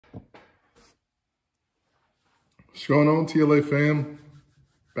What's going on, TLA fam?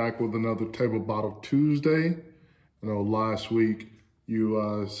 Back with another Table Bottle Tuesday. I know last week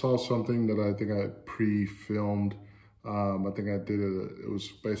you saw something that I think I pre-filmed. I think I did it was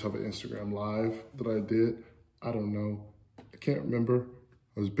based off of Instagram Live that I did. I don't know. I can't remember.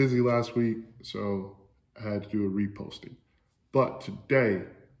 I was busy last week, so I had to do a reposting. But today,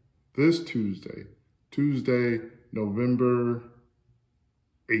 this Tuesday, November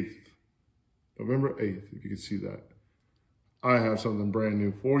 8th, if you can see that. I have something brand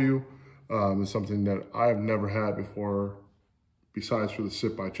new for you. It's something that I've never had before, besides for the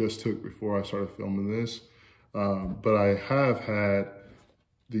sip I just took before I started filming this. But I have had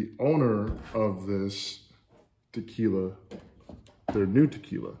the owner of this tequila, their new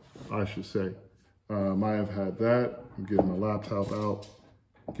tequila, I should say. I have had that. I'm getting my laptop out,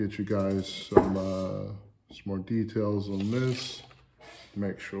 get you guys some more details on this.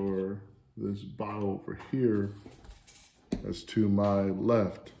 Make sure this bottle over here that's to my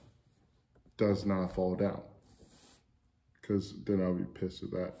left does not fall down, because then I'll be pissed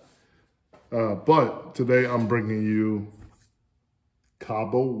at that. But today I'm bringing you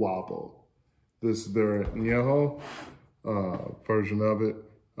Cabo Wabo. This is their Anejo version of it.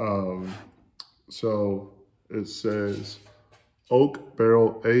 So it says oak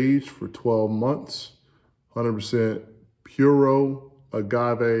barrel aged for 12 months, 100% puro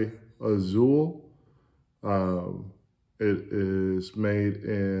agave azul. It is made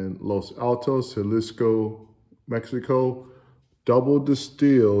in Los Altos, Jalisco, Mexico. Double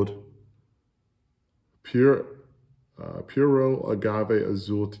distilled puro agave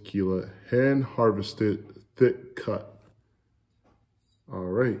azul tequila, hand harvested, thick cut. All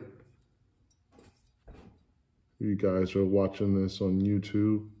right. You guys are watching this on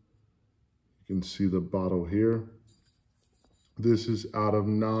YouTube. You can see the bottle here. This is out of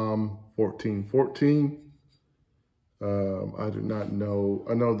NAM 1414. I do not know.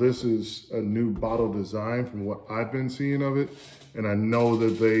 I know this is a new bottle design from what I've been seeing of it. And I know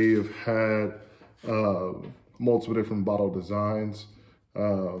that they have had multiple different bottle designs.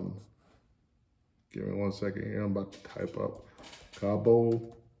 Give me 1 second here. I'm about to type up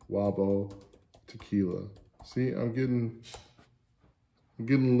Cabo Wabo Tequila. See, I'm getting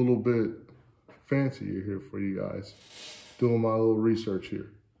a little bit fancier here for you guys. Doing my little research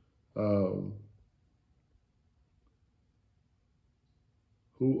here.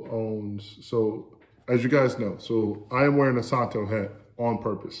 Who owns, so as you guys know, so I am wearing a Santo hat on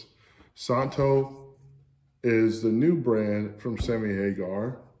purpose. Santo is the new brand from Sammy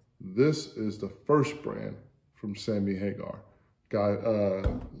Hagar. This is the first brand from Sammy Hagar.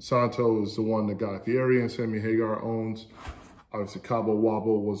 Santo is the one that Guy Fieri and Sammy Hagar owns. Obviously, Cabo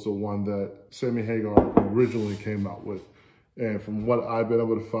Wabo was the one that Sammy Hagar originally came out with. And from what I've been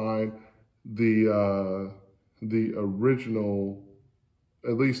able to find, the original,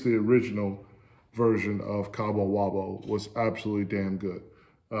 at least the original version of Cabo Wabo was absolutely damn good.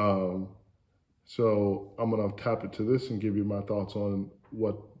 So I'm gonna tap into this and give you my thoughts on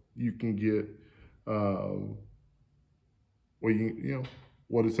what you can get,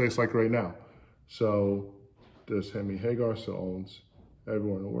 what it tastes like right now. So there's Sammy Hagar still owns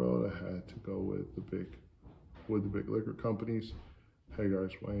everywhere in the world. I had to go with the big liquor companies. Hagar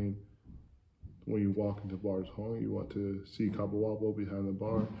Swain. When you walk into bars home, you want to see Cabo Wabo behind the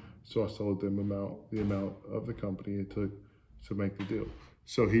bar. So I sold them the amount of the company it took to make the deal.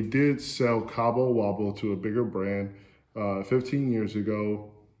 So he did sell Cabo Wabo to a bigger brand 15 years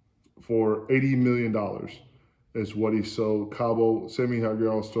ago for $80 million is what he sold Sammy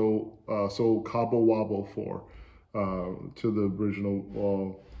Hagar sold Cabo Wabo for to the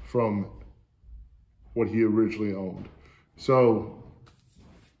original, from what he originally owned. So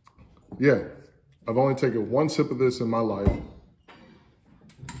yeah. I've only taken one sip of this in my life.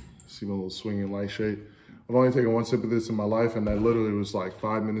 See my little swinging light shade. I've only taken one sip of this in my life, and that literally was like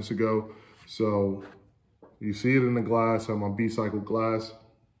 5 minutes ago. So you see it in the glass, on my B-cycle glass.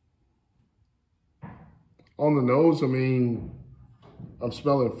 On the nose, I mean, I'm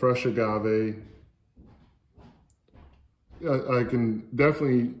smelling fresh agave. I can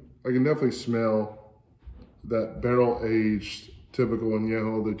definitely smell that barrel-aged typical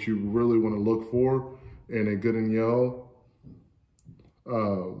añejo that you really want to look for in a good añejo.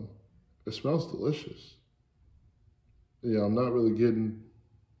 It smells delicious. Yeah, I'm not really getting,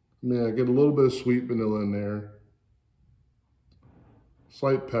 I get a little bit of sweet vanilla in there.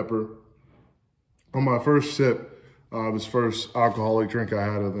 Slight pepper. On my first sip, it was first alcoholic drink I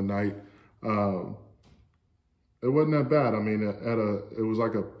had of the night. It wasn't that bad. I mean, it was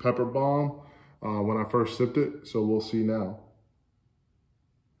like a pepper bomb when I first sipped it, so we'll see now.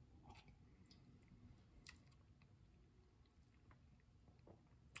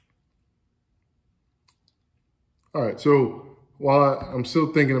 All right, so while I'm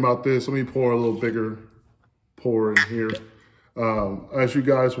still thinking about this, let me pour a little bigger pour in here. As you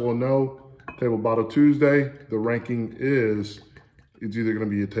guys will know, Table Bottle Tuesday, the ranking is, it's either gonna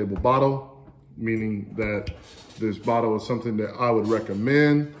be a table bottle, meaning that this bottle is something that I would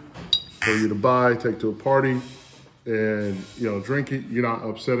recommend for you to buy, take to a party, and drink it. You're not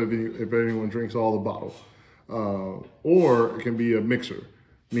upset if anyone drinks all the bottle. Or it can be a mixer,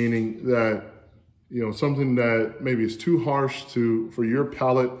 meaning that something that maybe is too harsh for your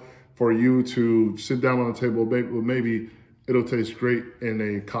palate, for you to sit down on a table, maybe it'll taste great in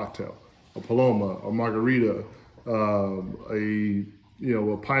a cocktail, a Paloma, a margarita, a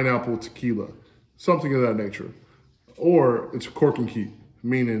pineapple tequila, something of that nature. Or it's a cork and keep,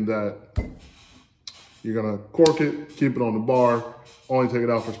 meaning that you're gonna cork it, keep it on the bar, only take it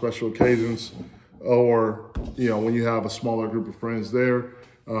out for special occasions, or when you have a smaller group of friends there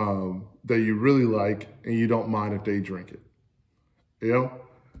that you really like and you don't mind if they drink it,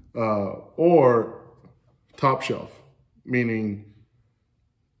 or top shelf, meaning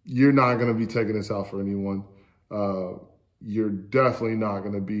you're not gonna be taking this out for anyone. You're definitely not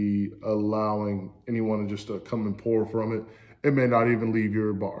gonna be allowing anyone to just come and pour from it. It may not even leave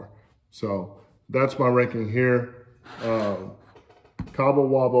your bar. So that's my ranking here. Cabo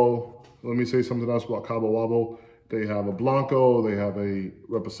Wabo, let me say something else about Cabo Wabo. They have a Blanco, they have a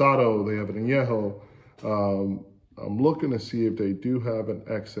Reposado, they have an Anejo. I'm looking to see if they do have an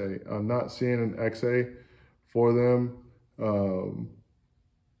XA. I'm not seeing an XA for them.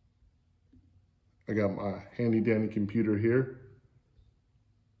 I got my handy dandy computer here.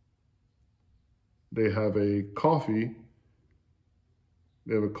 They have a coffee.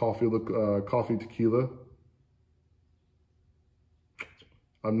 They have a coffee tequila.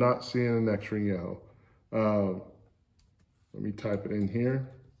 I'm not seeing an extra Anejo. Let me type it in here.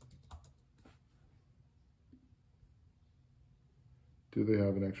 Do they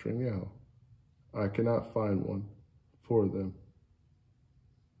have an extra Anejo? I cannot find one for them.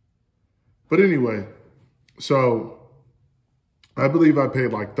 But anyway, so I believe I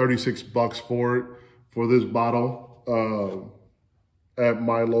paid like 36 bucks for this bottle at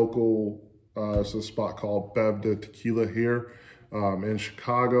my local, it's a spot called Wabo Tequila here in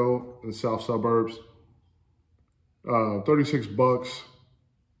Chicago, in the south suburbs. 36 bucks,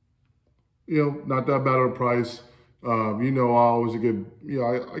 not that bad of a price. I always give,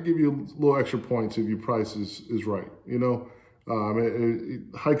 I give you a little extra points if your price is right, it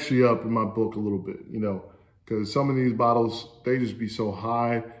hikes you up in my book a little bit, because some of these bottles, they just be so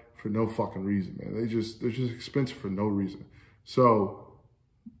high for no fucking reason, man. They're just expensive for no reason. So,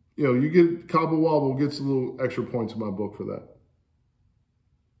 you get Cabo Wabo gets a little extra points in my book for that.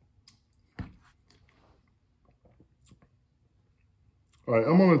 All right,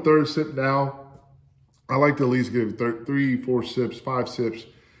 I'm on the third sip now. I like to at least give 3, 4 sips, 5 sips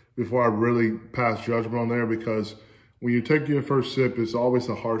before I really pass judgment on there, because when you take your first sip, it's always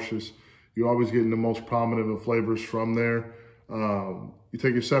the harshest. You're always getting the most prominent of flavors from there. You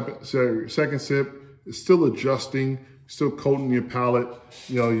take your second sip, it's still adjusting, still coating your palate.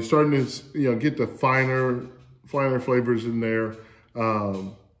 You're starting to get the finer flavors in there,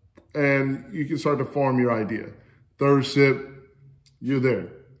 and you can start to form your idea. Third sip, you're there.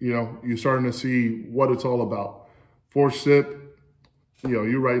 You're starting to see what it's all about. Fourth sip,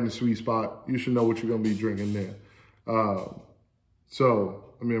 you're right in the sweet spot. You should know what you're gonna be drinking there. I'm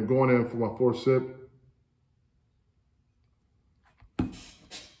going in for my fourth sip.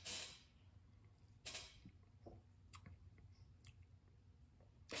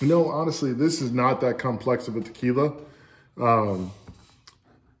 Honestly, this is not that complex of a tequila.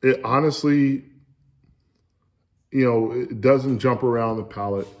 It honestly, it doesn't jump around the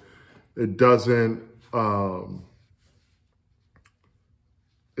palate. It doesn't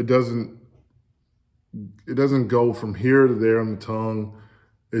go from here to there on the tongue.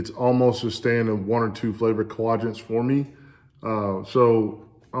 It's almost just staying in 1 or 2 flavor quadrants for me. So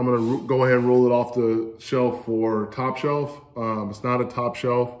I'm gonna go ahead and roll it off the shelf for top shelf. It's not a top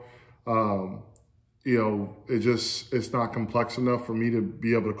shelf. It's not complex enough for me to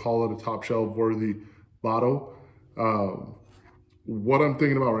be able to call it a top shelf worthy bottle. What I'm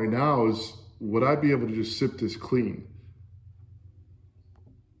thinking about right now is, would I be able to just sip this clean?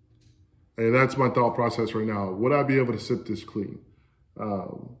 And that's my thought process right now. Would I be able to sip this clean?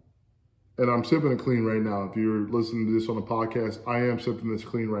 And I'm sipping it clean right now. If you're listening to this on a podcast, I am sipping this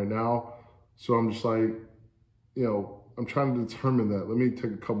clean right now. So I'm just like, I'm trying to determine that. Let me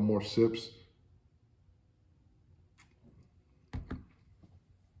take a couple more sips.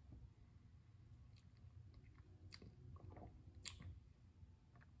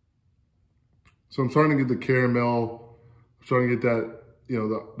 So I'm starting to get the caramel. I'm starting to get that, you know,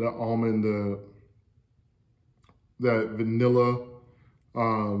 the almond, that vanilla.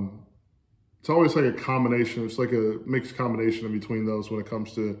 It's always like a combination. It's like a mixed combination in between those when it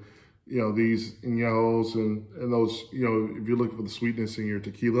comes to, you know, these añejos and those, you know, if you're looking for the sweetness in your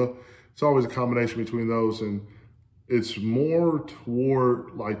tequila, it's always a combination between those. And it's more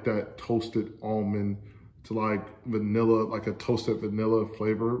toward like that toasted almond to like vanilla, like a toasted vanilla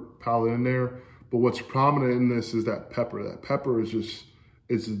flavor palette in there. But what's prominent in this is that pepper. That pepper is just,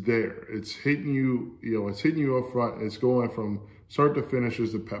 it's there. It's hitting you, you know, it's hitting you up front. It's going from start to finish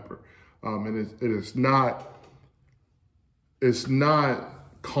is the pepper. And it's not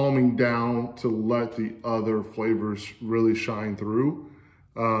calming down to let the other flavors really shine through.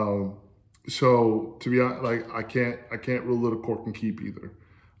 So to be honest, like I can't really let a cork and keep either.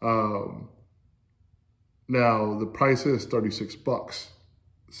 Now the price is $36.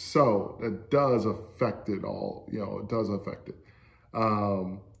 So that does affect it all, you know, it does affect it.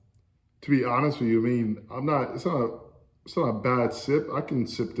 To be honest with you, I mean, it's not a bad sip. I can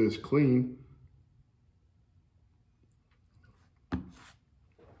sip this clean.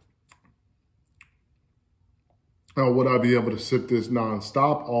 Now, would I be able to sip this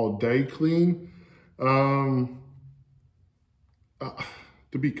nonstop all day clean? To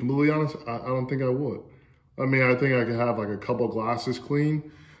be completely honest, I don't think I would. I mean, I think I could have like a couple glasses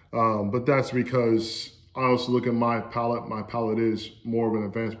clean, but that's because I also look at my palate. My palate is more of an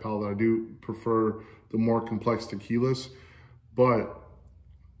advanced palate. I do prefer the more complex tequilas, but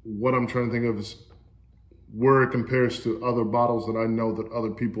what I'm trying to think of is where it compares to other bottles that I know that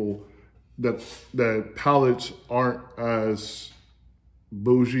other people, that palates aren't as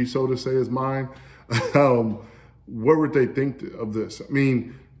bougie, so to say, as mine. What would they think of this? I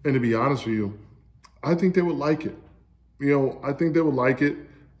mean, and to be honest with you, I think they would like it. You know, I think they would like it.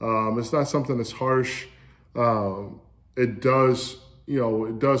 It's not something that's harsh. It does, you know,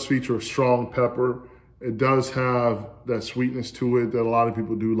 it does feature a strong pepper. It does have that sweetness to it that a lot of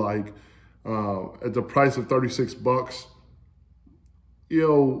people do like. At the price of $36,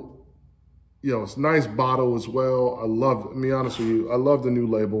 you know, it's a nice bottle as well. Let me be honest with you, I love the new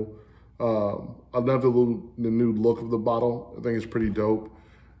label. I love the new look of the bottle. I think it's pretty dope.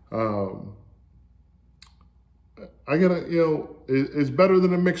 I gotta, you know, it's better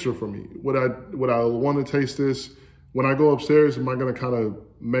than a mixer for me. Would I want to taste this when I go upstairs? Am I gonna kind of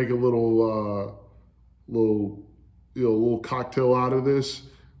make a little cocktail out of this?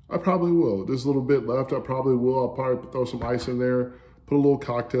 I probably will. There's a little bit left. I probably will. I'll probably throw some ice in there, put a little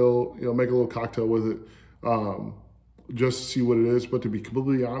cocktail, you know, make a little cocktail with it, just to see what it is. But to be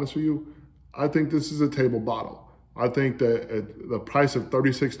completely honest with you, I think this is a table bottle. I think that at the price of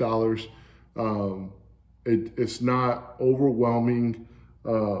 $36, it's not overwhelming.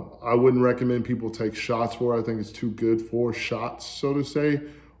 I wouldn't recommend people take shots for it. I think it's too good for shots, so to say.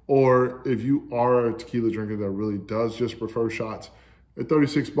 Or if you are a tequila drinker that really does just prefer shots, at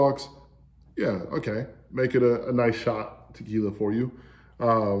 $36, yeah, okay. Make it a nice shot tequila for you.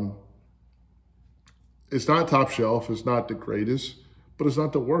 It's not top shelf. It's not the greatest, but it's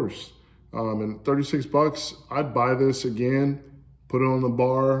not the worst. And $36, I'd buy this again, put it on the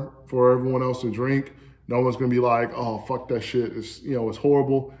bar for everyone else to drink. No one's gonna be like, oh, fuck that shit. It's, you know, it's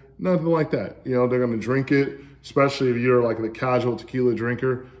horrible. Nothing like that. You know, they're gonna drink it, especially if you're like a casual tequila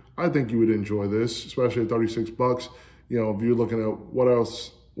drinker. I think you would enjoy this, especially at $36. You know, if you're looking at what other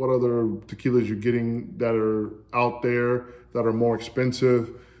tequilas you're getting that are out there that are more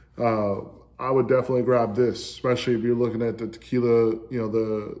expensive, I would definitely grab this, especially if you're looking at the tequila,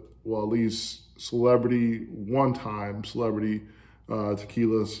 you know, at least one-time celebrity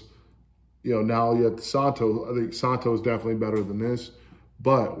tequilas. You know, now you have the Santo. I think Santo is definitely better than this,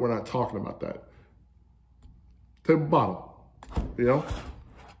 but we're not talking about that. Table bottle, you know,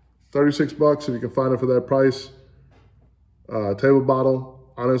 $36 if you can find it for that price. Table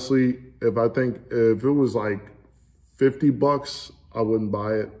bottle, honestly, if it was like $50, I wouldn't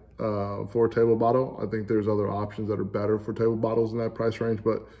buy it for a table bottle. I think there's other options that are better for table bottles in that price range,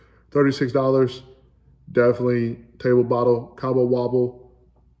 but $36, definitely table bottle. Cabo Wabo,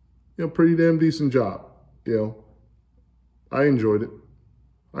 you know, pretty damn decent job. You know, I enjoyed it.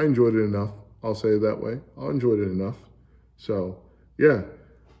 I enjoyed it enough. I'll say it that way. I enjoyed it enough. So yeah,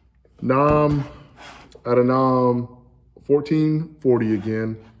 at a 1440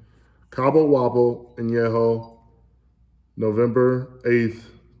 again. Cabo Wabo Anejo, November 8th.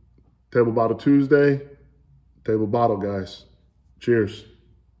 Table bottle Tuesday. Table bottle, guys. Cheers.